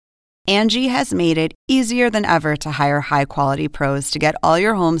Angie has made it easier than ever to hire high-quality pros to get all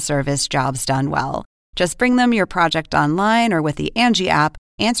your home service jobs done well. Just bring them your project online or with the Angie app,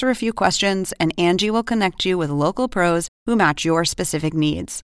 answer a few questions, and Angie will connect you with local pros who match your specific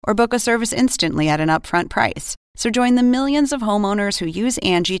needs. Or book a service instantly at an upfront price. So join the millions of homeowners who use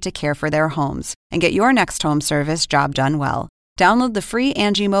Angie to care for their homes and get your next home service job done well. Download the free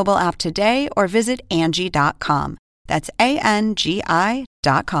Angie mobile app today or visit Angie.com. That's ANGI.com.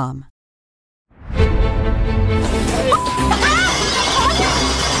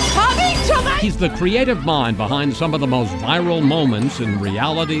 He's the creative mind behind some of the most viral moments in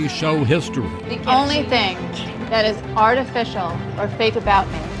reality show history. The only thing that is artificial or fake about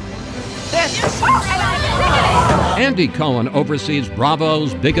me. Andy Cohen oversees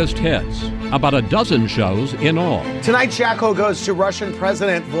Bravo's biggest hits, about a dozen shows in all. Tonight, Jacko goes to Russian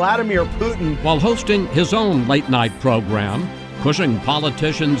President Vladimir Putin while hosting his own late-night program, pushing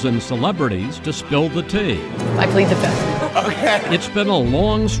politicians and celebrities to spill the tea. I plead the fifth. Okay. It's been a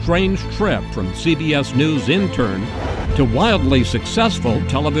long, strange trip from CBS News intern to wildly successful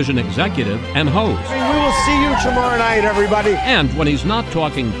television executive and host. We will see you tomorrow night, everybody. And when he's not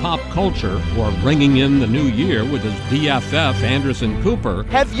talking pop culture or ringing in the new year with his BFF Anderson Cooper,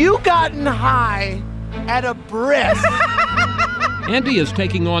 have you gotten high at a brisk? Andy is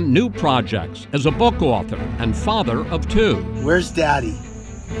taking on new projects as a book author and father of two. Where's Daddy?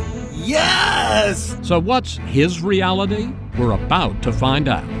 Yes! So what's his reality? We're about to find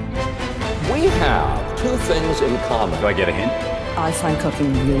out. We have two things in common. Do I get a hint? I find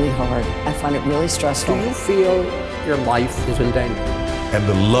cooking really hard. I find it really stressful. Do you feel your life is in danger? And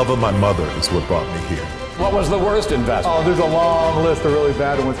the love of my mother is what brought me here. What was the worst investment? Oh, there's a long list of really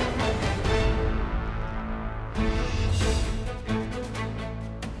bad ones.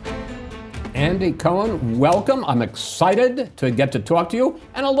 Andy Cohen, welcome. I'm excited to get to talk to you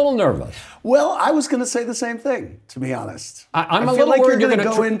and a little nervous. Well, I was going to say the same thing, to be honest. I'm I a feel little like worried you're going to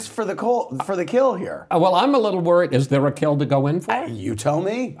gonna go in for the kill here. Well, I'm a little worried. Is there a kill to go in for? You tell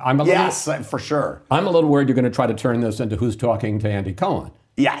me. Yes, for sure. I'm a little worried you're going to try to turn this into Who's Talking to Andy Cohen.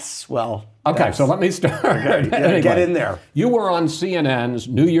 Yes, well. Okay, so let me start. Okay, Anyway, get in there. You were on CNN's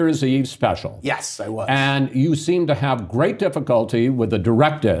New Year's Eve special. Yes, I was. And you seem to have great difficulty with the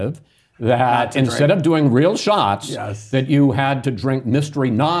directive that instead of doing real shots, that you had to drink mystery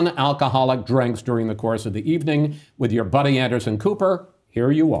non-alcoholic drinks during the course of the evening with your buddy Anderson Cooper.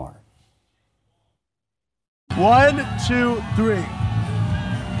 Here you are. 1, 2, 3.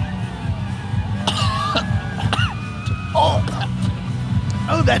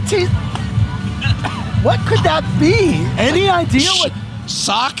 Oh, that tastes. What could that be? Any idea what?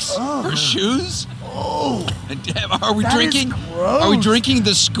 Socks or shoes? Oh, are we drinking? Are we drinking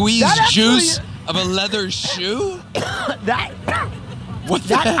the squeezed juice of a leather shoe? I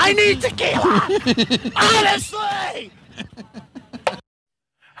need tequila. Honestly.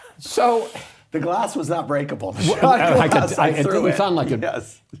 So the glass was not breakable. It didn't sound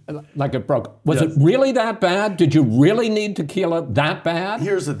like it broke. Was it really that bad? Did you really need tequila that bad?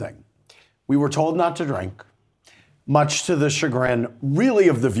 Here's the thing. We were told not to drink, much to the chagrin, really,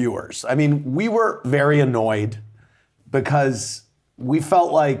 of the viewers. I mean, we were very annoyed because we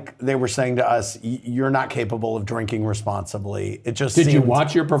felt like they were saying to us, you're not capable of drinking responsibly. It just Did you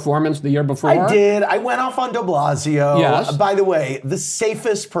watch your performance the year before? I did. I went off on de Blasio. Yes. By the way, the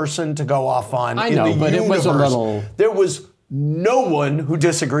safest person to go off on I know, in the but universe. it was a little... There was no one who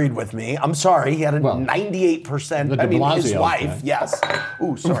disagreed with me. I'm sorry. He had a 98%. I mean, his wife, yes.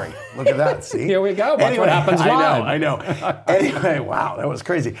 Ooh, sorry. Look at that. See? Here we go. That's what happens live. I know. Anyway, wow, that was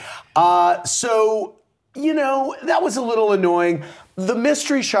crazy. So, that was a little annoying. The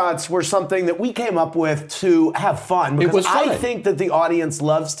mystery shots were something that we came up with to have fun. Because it was fun. I think that the audience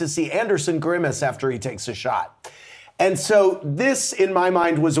loves to see Anderson grimace after he takes a shot. And so this, in my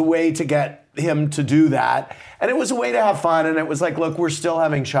mind, was a way to get him to do that. And it was a way to have fun. And it was like, look, we're still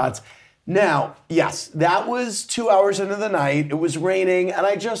having shots. Now, yes, that was 2 hours into the night. It was raining. And I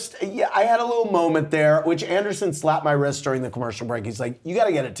had a little moment there, which Anderson slapped my wrist during the commercial break. He's like, you got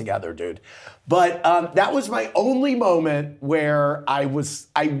to get it together, dude. But that was my only moment where I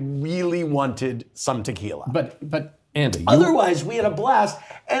really wanted some tequila. But Andy, otherwise, we had a blast.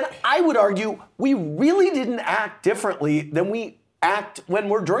 And I would argue we really didn't act differently than we act when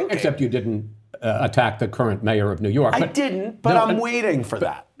we're drinking. Except you didn't attack the current mayor of New York. I didn't, but I'm waiting for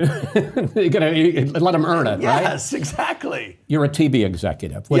that. You're going to let him earn it, right? Yes, exactly. You're a TV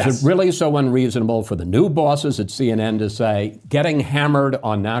executive. Was it really so unreasonable for the new bosses at CNN to say getting hammered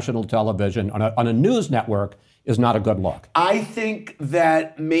on national television, on a news network, is not a good look. I think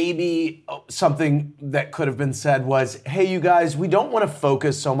that maybe something that could have been said was, hey, you guys, we don't want to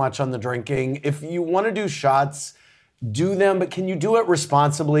focus so much on the drinking. If you want to do shots, do them, but can you do it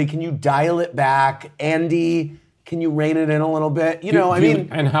responsibly? Can you dial it back? Andy, can you rein it in a little bit?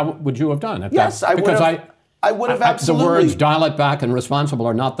 And how would you have done it? Yes, I would have. I would have absolutely. The words dial it back and responsible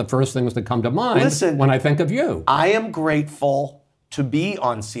are not the first things that come to mind when I think of you. I am grateful to be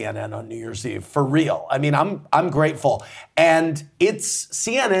on CNN on New Year's Eve, for real. I mean, I'm grateful. And it's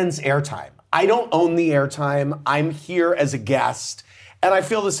CNN's airtime. I don't own the airtime. I'm here as a guest. And I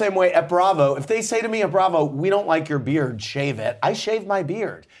feel the same way at Bravo. If they say to me at Bravo, we don't like your beard, shave it, I shave my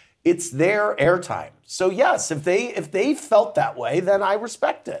beard. It's their airtime. So yes, if they felt that way, then I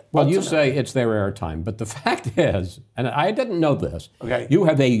respect it. Well, you say it's their airtime, but the fact is, and I didn't know this, okay, you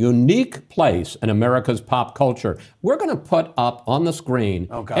have a unique place in America's pop culture. We're going to put up on the screen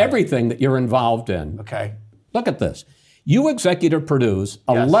everything that you're involved in. Okay. Look at this. You executive produce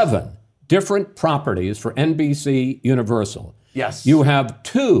 11 different properties for NBC Universal. Yes. You have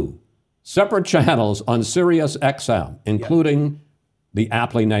 2 separate channels on Sirius XM, including the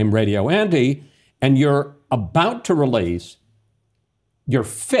aptly named Radio Andy, and you're about to release your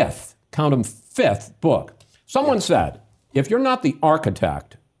 5th, count 'em, 5th book. Someone said, if you're not the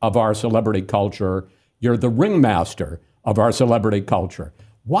architect of our celebrity culture, you're the ringmaster of our celebrity culture.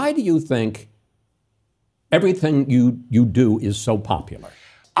 Why do you think everything you do is so popular?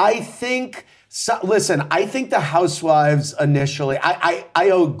 I think, listen, I think the Housewives initially, I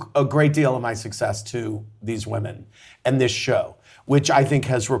owe a great deal of my success to these women and this show, which I think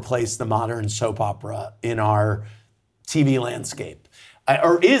has replaced the modern soap opera in our TV landscape,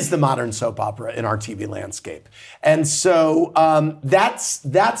 or is the modern soap opera in our TV landscape. And so that's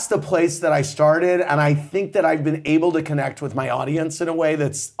the place that I started, and I think that I've been able to connect with my audience in a way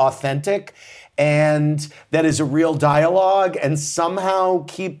that's authentic and that is a real dialogue and somehow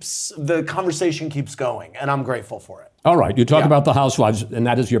the conversation keeps going, and I'm grateful for it. All right, you talk about the Housewives, and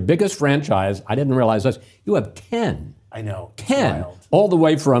that is your biggest franchise. I didn't realize this. You have 10. I know. 10, all the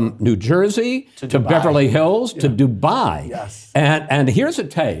way from New Jersey to Beverly Hills to Dubai. Yes. And here's a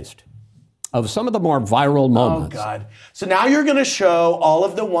taste of some of the more viral moments. Oh, God. So now you're going to show all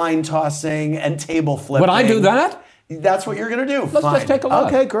of the wine tossing and table flipping. Would I do that? That's what you're going to do. Let's just take a look.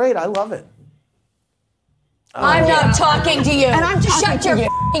 Okay, great. I love it. I'm not talking to you. And I'm shut your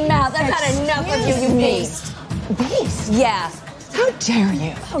f***ing mouth. I've had enough of you, you beast. Beast? Yeah. How dare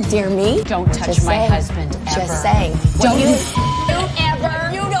you? How dare me? Don't touch my husband ever. Just saying. Don't you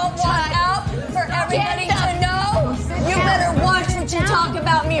ever. You don't want out for everybody to know. You better watch what you talk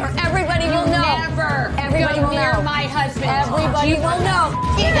about me, or everybody will know. Never. Everybody go will near know. my husband. Everybody will know.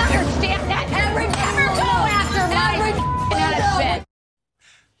 You understand that? Never go after my husband.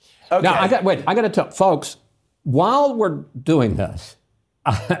 Okay. Now I got to tell folks, while we're doing this,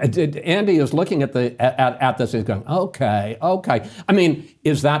 Andy is looking at this and going, okay. I mean,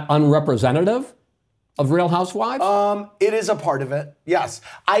 is that unrepresentative of Real Housewives? It is a part of it, yes.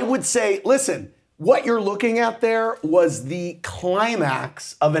 I would say, listen, what you're looking at there was the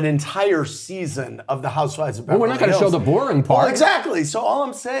climax of an entire season of the Housewives of Beverly Hills. Well, we're not going to show the boring part. Well, exactly. So all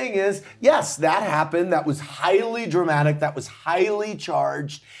I'm saying is, yes, that happened. That was highly dramatic. That was highly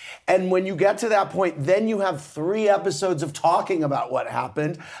charged. And when you get to that point, then you have 3 episodes of talking about what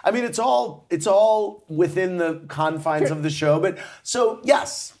happened. I mean, it's all within the confines of the show. But so,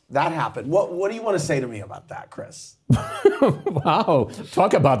 yes, that happened. What do you want to say to me about that, Chris? Wow.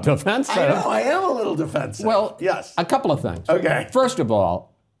 Talk about defensive. I know, I am a little defensive. Well, yes. A couple of things. Okay. First of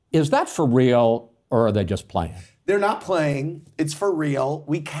all, is that for real or are they just playing? They're not playing. It's for real.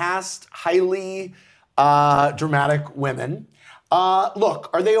 We cast highly dramatic women. Look,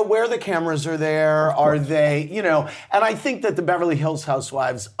 are they aware the cameras are there? Are they, and I think that the Beverly Hills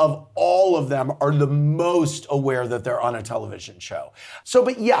Housewives, of all of them, are the most aware that they're on a television show. So,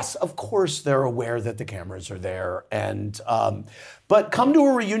 but yes, of course they're aware that the cameras are there. And, but come to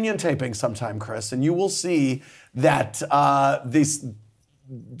a reunion taping sometime, Chris, and you will see that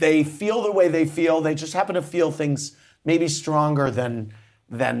they feel the way they feel. They just happen to feel things maybe stronger than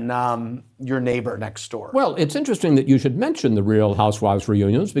your neighbor next door. Well, it's interesting that you should mention the Real Housewives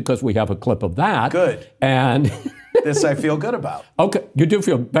reunions because we have a clip of that. Good. And this I feel good about. Okay, you do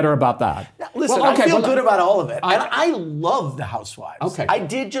feel better about that. Now, listen, I feel good about all of it. And I love the Housewives. Okay. I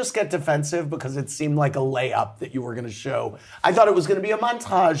did just get defensive because it seemed like a layup that you were going to show. I thought it was going to be a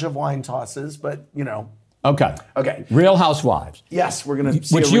montage of wine tosses, but Okay. Okay. Real Housewives. Yes, we're going to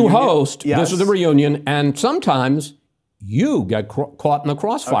see which a reunion. You host. Yes. This is the reunion, and sometimes you get caught in the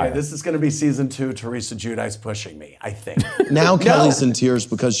crossfire. Okay, this is going to be season 2. Teresa Giudice pushing me, I think. Now Kelly's in tears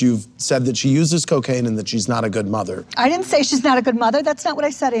because you've said that she uses cocaine and that she's not a good mother. I didn't say she's not a good mother. That's not what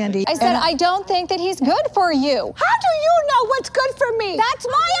I said, Andy. I said, I don't think that he's good for you. How do you know what's good for me? That's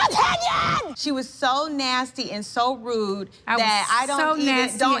my opinion! She was so nasty and so rude that I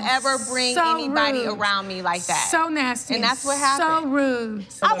don't ever bring anybody around me like that. So nasty. And that's what happened. So rude.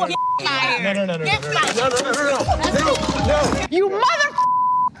 I want to get fired. No. You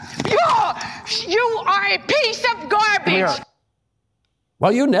you are a piece of garbage.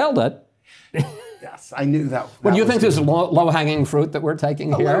 Well, you nailed it. Yes, I knew that. Well, do you think this is low-hanging fruit that we're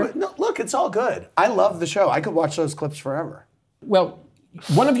taking here? No, look, it's all good. I love the show. I could watch those clips forever. Well,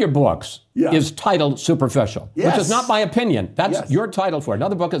 one of your books is titled Superficial, which is not my opinion. That's your title for it.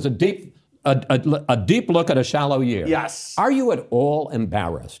 Another book is a deep look at a shallow year. Yes. Are you at all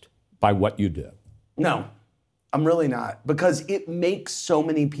embarrassed by what you do? No, I'm really not, because it makes so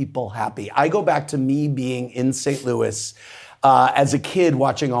many people happy. I go back to me being in St. Louis as a kid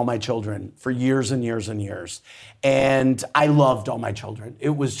watching All My Children for years and years and years. And I loved All My Children.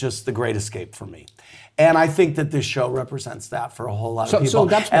 It was just the great escape for me. And I think that this show represents that for a whole lot of people.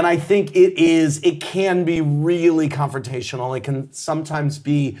 And I think it can be really confrontational. It can sometimes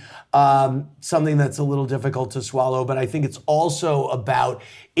be something that's a little difficult to swallow, but I think it's also about,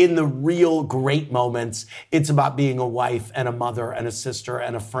 in the real great moments, it's about being a wife and a mother and a sister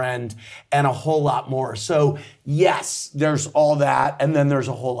and a friend and a whole lot more. So yes, there's all that, and then there's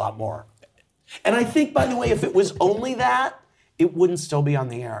a whole lot more. And I think, by the way, if it was only that, it wouldn't still be on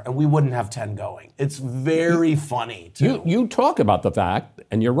the air, and we wouldn't have 10 going. It's very funny, too. You talk about the fact,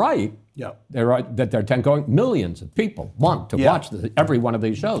 and you're right, that there are 10 going. Millions of people want to watch every one of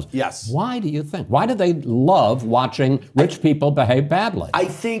these shows. Yes. Why do you think? Why do they love watching rich people behave badly? I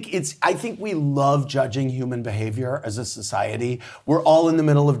think we love judging human behavior as a society. We're all in the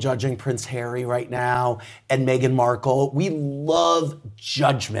middle of judging Prince Harry right now and Meghan Markle. We love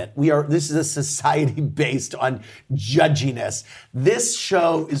judgment. This is a society based on judginess. This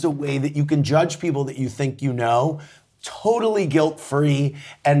show is a way that you can judge people that you think you know, totally guilt-free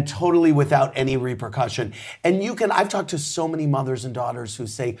and totally without any repercussion. And I've talked to so many mothers and daughters who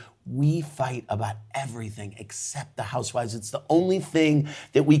say, we fight about everything except the housewives. It's the only thing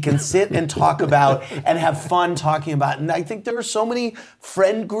that we can sit and talk about and have fun talking about. And I think there are so many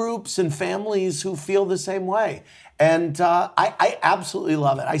friend groups and families who feel the same way. And I absolutely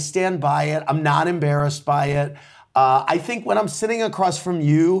love it. I stand by it. I'm not embarrassed by it. I think when I'm sitting across from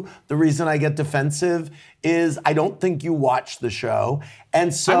you, the reason I get defensive is I don't think you watch the show.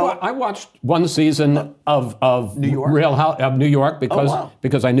 And so I watched one season of New York? of New York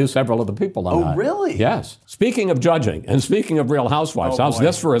because I knew several of the people on that. Oh, really? Yes. Speaking of judging and speaking of Real Housewives, how's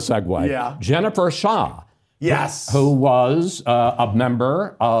this for a segue? Yeah. Jennifer Shah, yes, who was a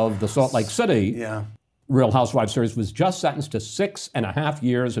member of the Salt Lake City Real Housewives series, was just sentenced to 6.5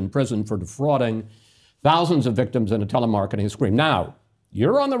 years in prison for defrauding thousands of victims in a telemarketing scheme. Now,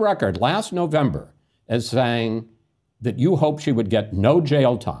 you're on the record last November as saying that you hope she would get no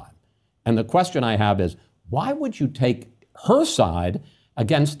jail time. And the question I have is, why would you take her side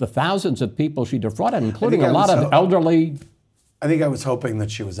against the thousands of people she defrauded, including a lot of elderly? I think I was hoping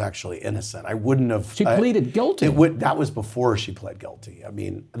that she was actually innocent. I wouldn't have. She pleaded guilty. That was before she pled guilty. I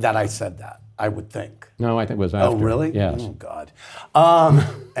mean, that I said that, I would think. No, I think it was after. Oh, really? Yes. Oh, God.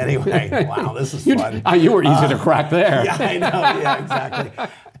 Anyway, wow, this is fun. You were easy to crack there. Yeah, I know. Yeah, exactly.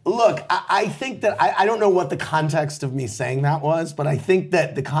 Look, I think that, I don't know what the context of me saying that was, but I think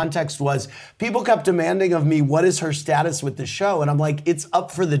that the context was people kept demanding of me, what is her status with the show? And I'm like, it's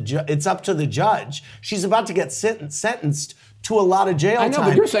up to the judge. She's about to get sentenced to a lot of jail time. I know,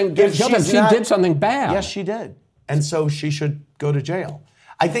 but you're saying she did something bad. Yes, she did. And so she should go to jail.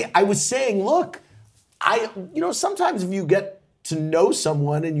 I think I was saying, look, sometimes if you get to know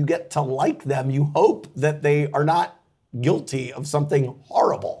someone and you get to like them, you hope that they are not guilty of something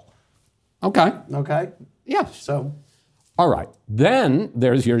horrible. Okay. Okay? Yeah. So. All right. Then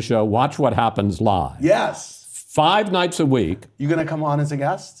there's your show, Watch What Happens Live. Yes. 5 nights a week. You going to come on as a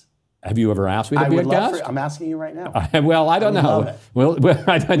guest? Have you ever asked me to be a guest? I'm asking you right now. Well, I don't know. Well,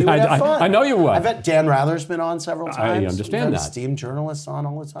 I know you would. I bet Dan Rather's been on several times. I understand that. Esteemed journalists on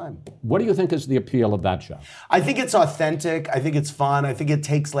all the time. What do you think is the appeal of that show? I think it's authentic. I think it's fun. I think it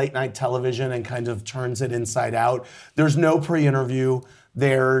takes late night television and kind of turns it inside out. There's no pre-interview.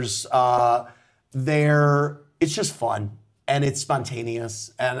 It's just fun and it's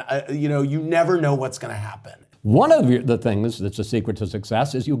spontaneous and you never know what's going to happen. One of the things that's a secret to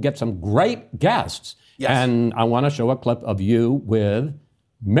success is you get some great guests. Yes. And I want to show a clip of you with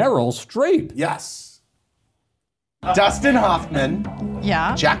Meryl Streep. Yes. Dustin Hoffman.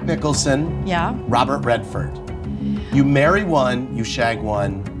 Yeah. Jack Nicholson. Yeah. Robert Redford. You marry one, you shag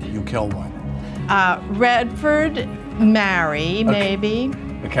one, you kill one. Redford, marry, maybe.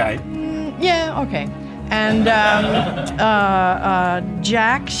 Okay. Yeah, okay. And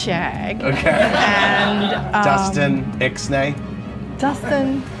Jack, shag. Okay. And Dustin, ixnay.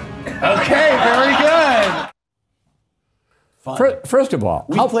 Dustin. Okay, very good. Fun. First of all,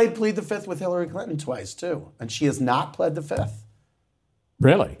 we played Plead the Fifth with Hillary Clinton twice, too. And she has not pled the fifth.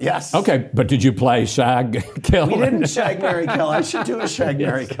 Really? Yes. Okay, but did you play shag, kill? We didn't shag, marry, kill. I should do a shag,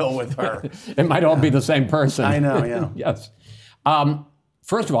 marry, kill with her. It might all be the same person. I know, yeah. Yes.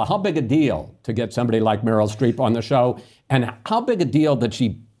 First of all, how big a deal to get somebody like Meryl Streep on the show? And how big a deal that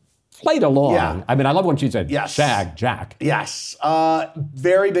she played along? Yeah. I mean, I love when she said, yes. shag, Jack. Yes.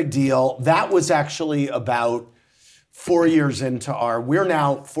 Very big deal. That was actually about 4 years into we're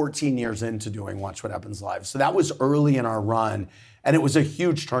now 14 years into doing Watch What Happens Live. So that was early in our run. And it was a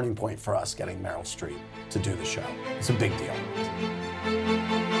huge turning point for us getting Meryl Streep to do the show. It's a big deal.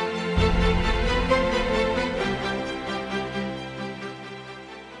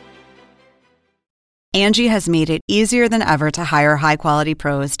 Angie has made it easier than ever to hire high-quality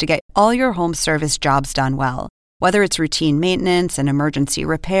pros to get all your home service jobs done well. Whether it's routine maintenance, an emergency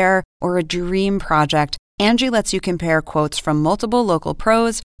repair, or a dream project, Angie lets you compare quotes from multiple local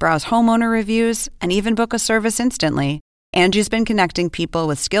pros, browse homeowner reviews, and even book a service instantly. Angie's been connecting people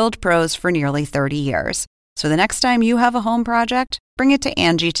with skilled pros for nearly 30 years. So the next time you have a home project, bring it to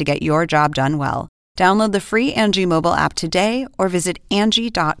Angie to get your job done well. Download the free Angie mobile app today or visit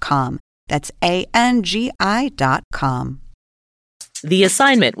Angie.com. That's ANGI.com. The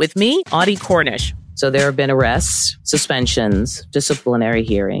Assignment with me, Audie Cornish. So there have been arrests, suspensions, disciplinary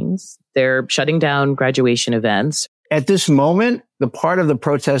hearings. They're shutting down graduation events. At this moment, the part of the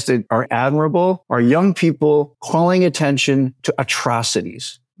protest that are admirable are young people calling attention to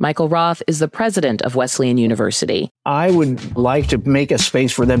atrocities. Michael Roth is the president of Wesleyan University. I would like to make a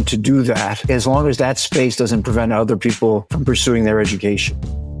space for them to do that, as long as that space doesn't prevent other people from pursuing their education.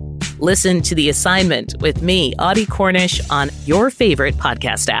 Listen to The Assignment with me, Audie Cornish, on your favorite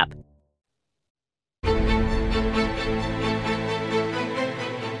podcast app.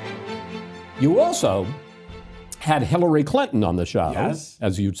 You also had Hillary Clinton on the show, yes,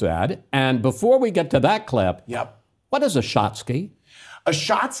 as you said. And before we get to that clip, yep, what is a shotsky? A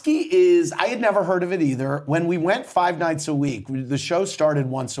shotsky is, I had never heard of it either. When we went 5 nights a week, the show started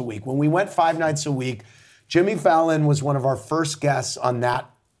once a week. When we went 5 nights a week, Jimmy Fallon was one of our first guests on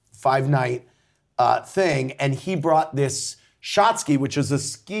that 5-night thing. And he brought this shotsky, which is a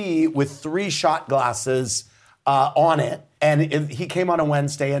ski with 3 shot glasses on it. And he came on a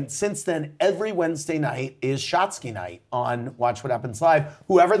Wednesday, and since then, every Wednesday night is Shotsky night on Watch What Happens Live.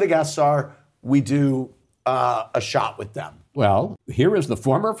 Whoever the guests are, we do a shot with them. Well, here is the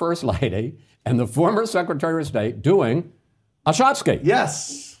former First Lady and the former Secretary of State doing a Shotsky.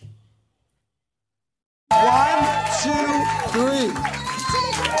 Yes. 1, 2, 3.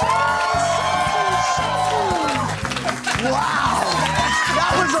 Wow,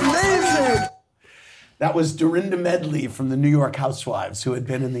 that was amazing. That was Dorinda Medley from the New York Housewives, who had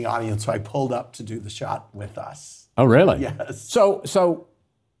been in the audience, so I pulled up to do the shot with us. Oh, really? Yes. So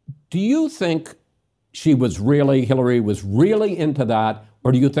do you think Hillary was really into that,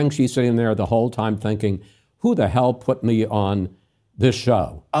 or do you think she's sitting there the whole time thinking, who the hell put me on this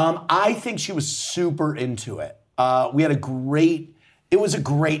show? I think she was super into it. It was a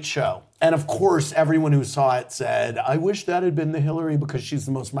great show. And of course, everyone who saw it said, I wish that had been the Hillary because she's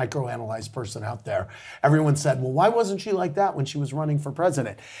the most microanalyzed person out there. Everyone said, well, why wasn't she like that when she was running for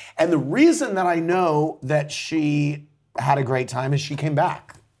president? And the reason that I know that she had a great time is she came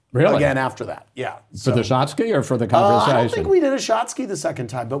back. Really? Again after that, yeah. For the shotsky or for the conversation? I don't think we did a shotsky the second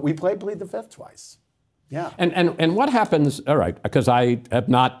time, but we played Plead the Fifth twice. Yeah. And what happens, all right, because I have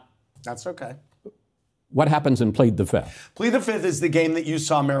not... That's okay. What happens in Plead the Fifth? Plead the Fifth is the game that you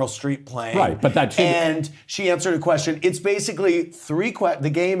saw Meryl Streep playing. Right, but that... And she answered a question. It's basically the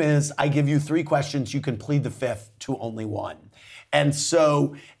game is, I give you 3 questions, you can plead the fifth to only one. And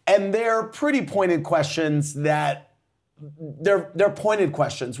they're pretty pointed questions that, they're pointed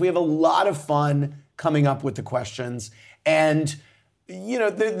questions. We have a lot of fun coming up with the questions. And,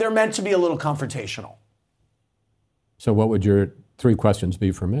 they're meant to be a little confrontational. So what would your 3 questions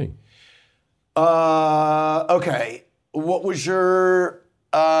be for me? Okay. What was your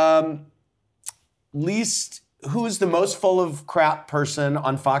who's the most full of crap person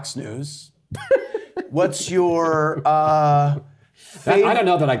on Fox News? What's your favorite? I don't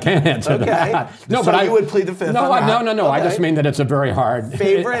know that I can answer that. No, so but you would plead the fifth. No. Okay. I just mean that it's a very hard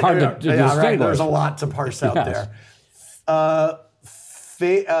favorite. hard to distinguish. Right. There's a lot to parse out there.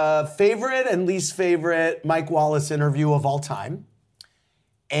 favorite and least favorite Mike Wallace interview of all time,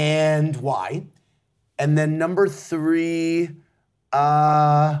 and why? And then number 3,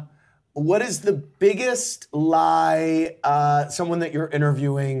 what is the biggest lie someone that you're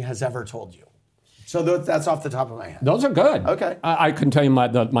interviewing has ever told you? So that's off the top of my head. Those are good. Okay. I can tell you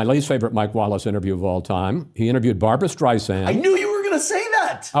my least favorite Mike Wallace interview of all time. He interviewed Barbara Streisand. I knew you were going to say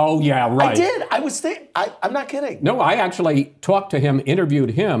that. Oh, yeah, right. I did. I'm not kidding. No, I actually talked to him, interviewed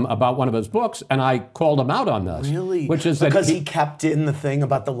him about one of his books, and I called him out on this. Really? Which is because he kept in the thing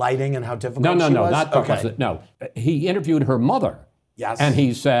about the lighting and how difficult she was? No, not because no. He interviewed her mother. Yes. And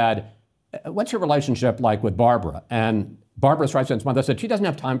he said, what's your relationship like with Barbara? And Barbara Streisand's mother said, she doesn't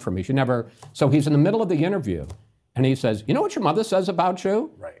have time for me. She never. So he's in the middle of the interview, and he says, you know what your mother says about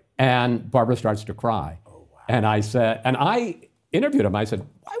you? Right. And Barbara starts to cry. Oh, wow. And I interviewed him. I said,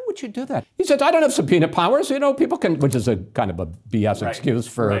 why would you do that? He said, I don't have subpoena powers. You know, people can, which is a kind of a BS excuse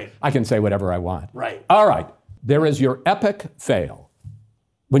for, I can say whatever I want. Right. All right. There is your epic fail.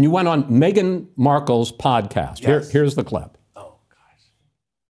 When you went on Meghan Markle's podcast, Yes. here's the clip.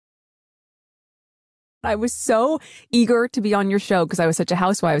 I was so eager to be on your show because I was such a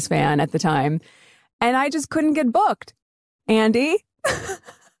Housewives fan at the time. And I just couldn't get booked. Andy?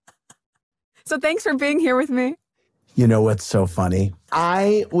 So thanks for being here with me. You know what's so funny?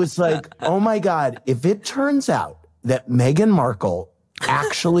 I was like, oh my God, if it turns out that Meghan Markle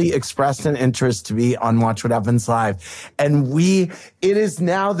actually expressed an interest to be on Watch What Happens Live, and it is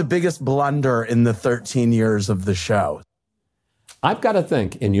now the biggest blunder in the 13 years of the show. I've got to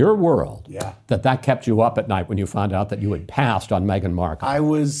think, in your world, that kept you up at night when you found out that you had passed on Meghan Markle. I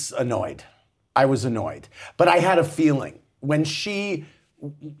was annoyed. But I had a feeling. When she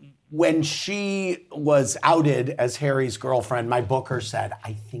was outed as Harry's girlfriend, my booker said,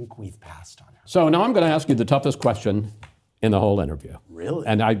 I think we've passed on her. So now I'm going to ask you the toughest question in the whole interview. Really?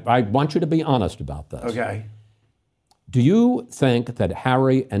 And I want you to be honest about this. Okay. Do you think that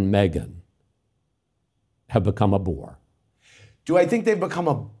Harry and Meghan have become a bore? Do I think they've become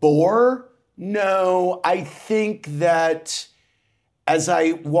a bore? No, I think that as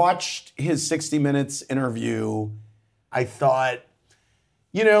I watched his 60 Minutes interview, I thought,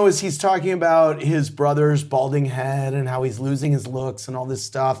 you know, as he's talking about his brother's balding head and how he's losing his looks and all this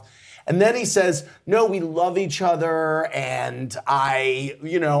stuff. And then he says, no, we love each other and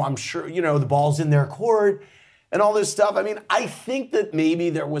I'm sure, the ball's in their court and all this stuff. I mean, I think that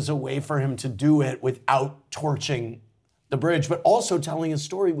maybe there was a way for him to do it without torching the bridge, but also telling a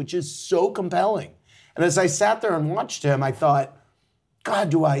story which is so compelling. And as I sat there and watched him, I thought, God,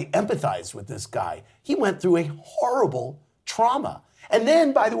 do I empathize with this guy? He went through a horrible trauma. And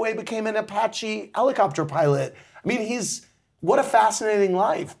then, by the way, became an Apache helicopter pilot. I mean, what a fascinating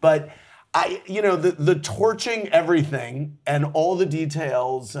life. But the torching everything and all the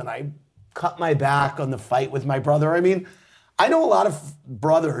details, and I cut my back on the fight with my brother. I mean, I know a lot of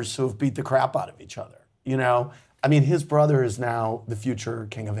brothers who have beat the crap out of each other, I mean, his brother is now the future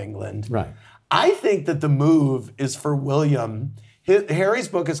King of England. Right. I think that the move is for William. Harry's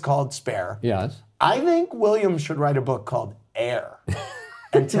book is called Spare. Yes. I think William should write a book called Heir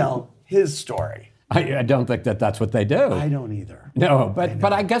and tell his story. I don't think that's what they do. I don't either. No,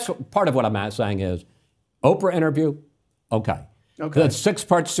 but I guess part of what I'm saying is, Oprah interview, okay. The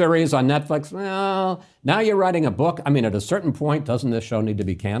 6-part series on Netflix, well, now you're writing a book. I mean, at a certain point, doesn't this show need to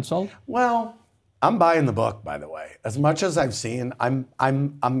be canceled? Well, I'm buying the book, by the way. As much as I've seen,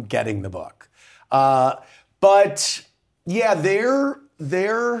 I'm getting the book. But yeah,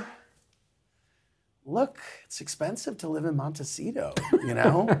 look, it's expensive to live in Montecito,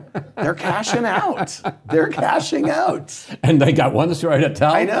 They're cashing out. And they got one story to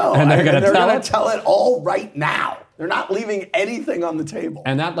tell. I know. And they're going to tell it all right now. They're not leaving anything on the table.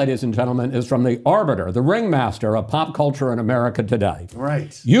 And that, ladies and gentlemen, is from the arbiter, the ringmaster of pop culture in America today.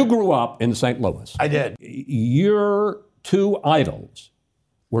 Right. You grew up in St. Louis. I did. Your two idols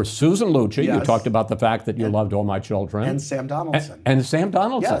were Susan Lucci. Yes. You talked about the fact that you loved All My Children. And Sam Donaldson. And Sam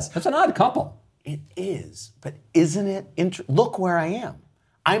Donaldson. Yes. That's an odd couple. It is, but isn't it look where I am.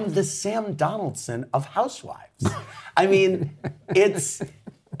 I'm the Sam Donaldson of Housewives. I mean, it's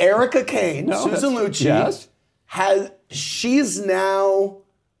Erica Kane, Susan Lucci. Yes. She's now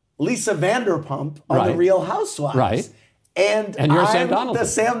Lisa Vanderpump on The Real Housewives. Right. And you're I'm Sam Donaldson. The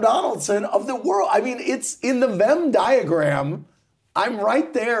Sam Donaldson of the world. I mean, it's in the Venn diagram. I'm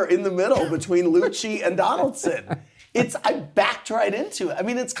right there in the middle between Lucci and Donaldson. I backed right into it. I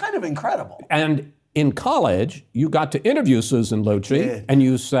mean, it's kind of incredible. And in college, you got to interview Susan Lucci, and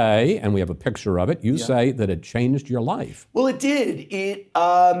you say, and we have a picture of it, you say that it changed your life. Well, it did.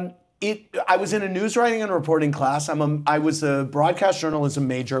 I was in a news writing and reporting class. I was a broadcast journalism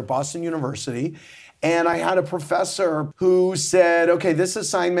major at Boston University. And I had a professor who said, okay, this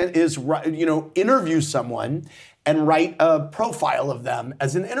assignment is, interview someone and write a profile of them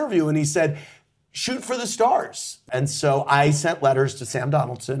as an interview. And he said, shoot for the stars. And so I sent letters to Sam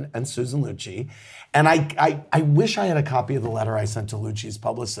Donaldson and Susan Lucci. And I wish I had a copy of the letter I sent to Lucci's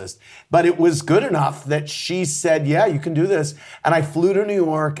publicist, but it was good enough that she said, yeah, you can do this. And I flew to New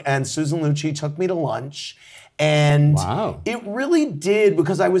York and Susan Lucci took me to lunch. And it really did,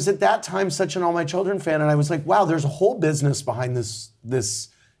 because I was at that time such an All My Children fan, and I was like, wow, there's a whole business behind this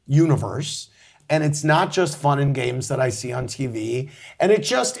universe. And it's not just fun and games that I see on TV. And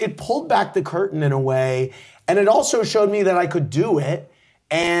it pulled back the curtain in a way. And it also showed me that I could do it.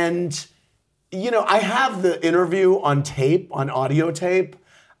 And, I have the interview on tape, on audio tape.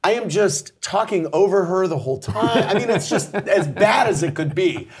 I am just talking over her the whole time. I mean, it's just as bad as it could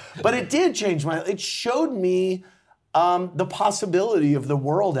be. But it did change it showed me the possibility of the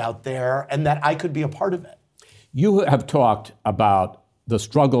world out there and that I could be a part of it. You have talked about the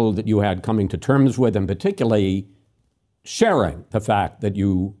struggle that you had coming to terms with, and particularly sharing the fact that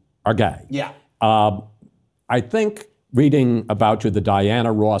you are gay. Yeah. I think reading about you, the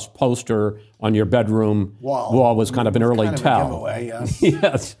Diana Ross poster on your bedroom wall was kind of an early tell. A giveaway, yes.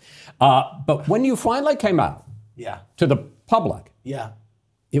 Yes. But when you finally came out to the public,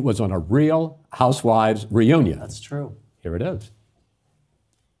 it was on a Real Housewives reunion. That's true. Here it is.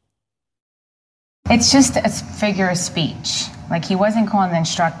 It's just a figure of speech. Like, he wasn't calling the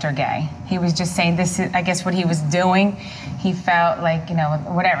instructor gay. He was just saying this is, I guess, what he was doing. He felt like,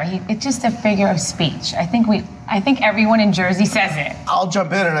 whatever. It's just a figure of speech. I think everyone in Jersey says it. I'll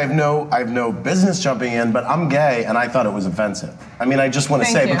jump in, and I have no business jumping in, but I'm gay, and I thought it was offensive. I mean, I just want to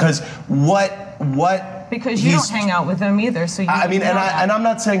say, because what because you don't hang out with them either, so you and I'm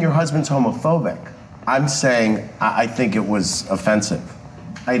not saying your husband's homophobic. I'm saying I think it was offensive.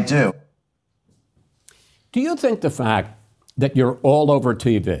 I do. Do you think the fact that you're all over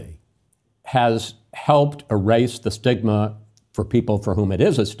TV has helped erase the stigma for people for whom it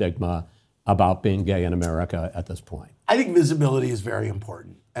is a stigma about being gay in America at this point? I think visibility is very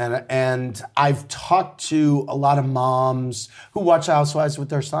important. And I've talked to a lot of moms who watch Housewives with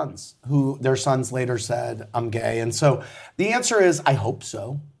their sons, who their sons later said, I'm gay. And so the answer is, I hope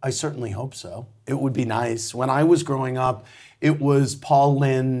so. I certainly hope so. It would be nice. When I was growing up, it was Paul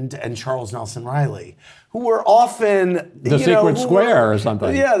Lynde and Charles Nelson Riley, who were often the Secret Square or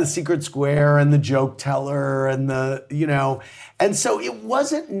something. Yeah, the Secret Square and the joke teller and and so it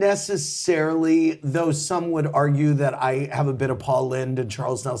wasn't necessarily, though some would argue that I have a bit of Paul Lynde and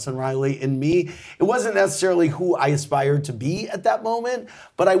Charles Nelson Riley in me, it wasn't necessarily who I aspired to be at that moment,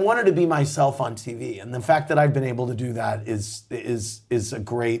 but I wanted to be myself on TV. And the fact that I've been able to do that is a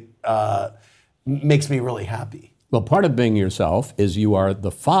great, makes me really happy. Well, part of being yourself is you are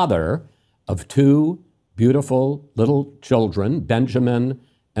the father of two beautiful little children, Benjamin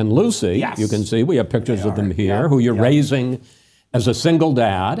and Lucy. Yes. You can see, we have pictures of them here, who you're raising as a single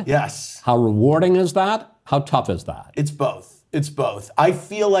dad. Yes. How rewarding is that? How tough is that? It's both. It's both. I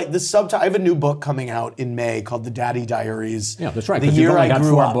feel like I have a new book coming out in May called The Daddy Diaries. Yeah, that's right. Because you've only got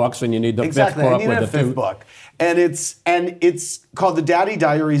 4 books and you need the fifth book. I need a fifth book. And it's called The Daddy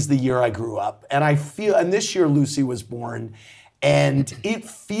Diaries, The Year I Grew Up. And and this year Lucy was born. And it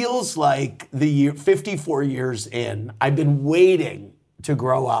feels like 54 years in, I've been waiting to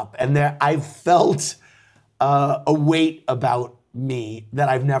grow up. And I've felt a weight about me that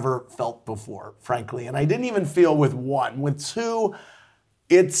I've never felt before, frankly. And I didn't even feel with one. With two,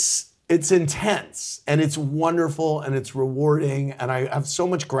 it's intense and it's wonderful and it's rewarding and I have so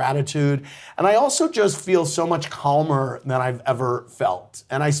much gratitude. And I also just feel so much calmer than I've ever felt.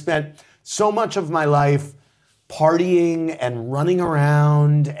 And I spent so much of my life partying and running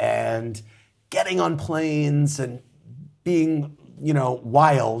around and getting on planes and being,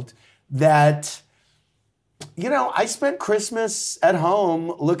 wild that, I spent Christmas at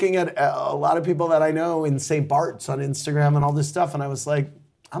home looking at a lot of people that I know in St. Bart's on Instagram and all this stuff. And I was like,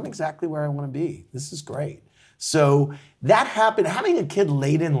 I'm exactly where I want to be. This is great. So that happened. Having a kid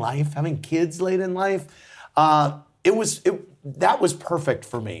late in life, having kids late in life, that was perfect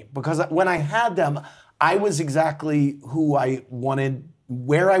for me because when I had them, I was exactly who I wanted,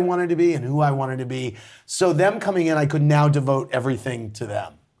 where I wanted to be and who I wanted to be. So them coming in, I could now devote everything to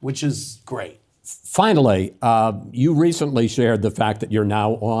them, which is great. Finally, you recently shared the fact that you're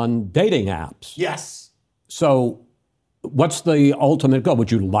now on dating apps. Yes. So what's the ultimate goal?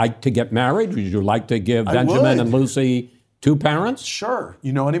 Would you like to get married? Would you like to give Benjamin and Lucy 2 parents? Sure.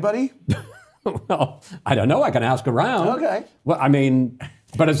 You know anybody? Well, I don't know. I can ask around. Okay. Well, I mean,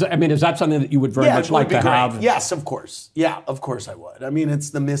 But is that something that you would very much like to have? Yes, of course. Yeah, of course I would. I mean, it's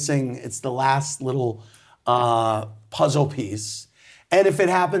the last little puzzle piece. And if it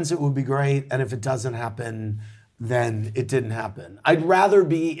happens, it would be great. And if it doesn't happen, then it didn't happen. I'd rather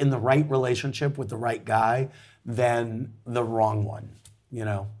be in the right relationship with the right guy than the wrong one, you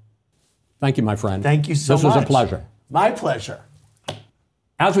know? Thank you, my friend. Thank you so much. This was a pleasure. My pleasure.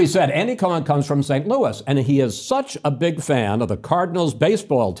 As we said, Andy Cohen comes from St. Louis, and he is such a big fan of the Cardinals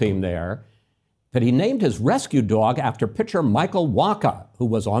baseball team there that he named his rescue dog after pitcher Michael Wacha, who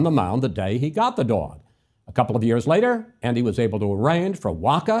was on the mound the day he got the dog. A couple of years later, Andy was able to arrange for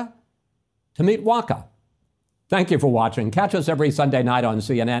Wacha to meet Wacha. Thank you for watching. Catch us every Sunday night on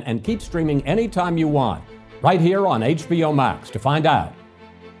CNN and keep streaming anytime you want, right here on HBO Max, to find out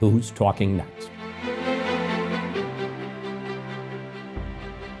who's talking next.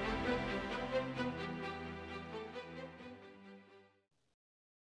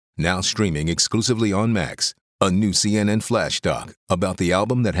 Now streaming exclusively on Max, a new CNN flash doc about the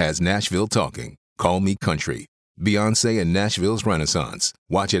album that has Nashville talking, Call Me Country, Beyoncé and Nashville's Renaissance.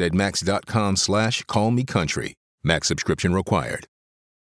 Watch it at max.com/callmecountry. Max subscription required.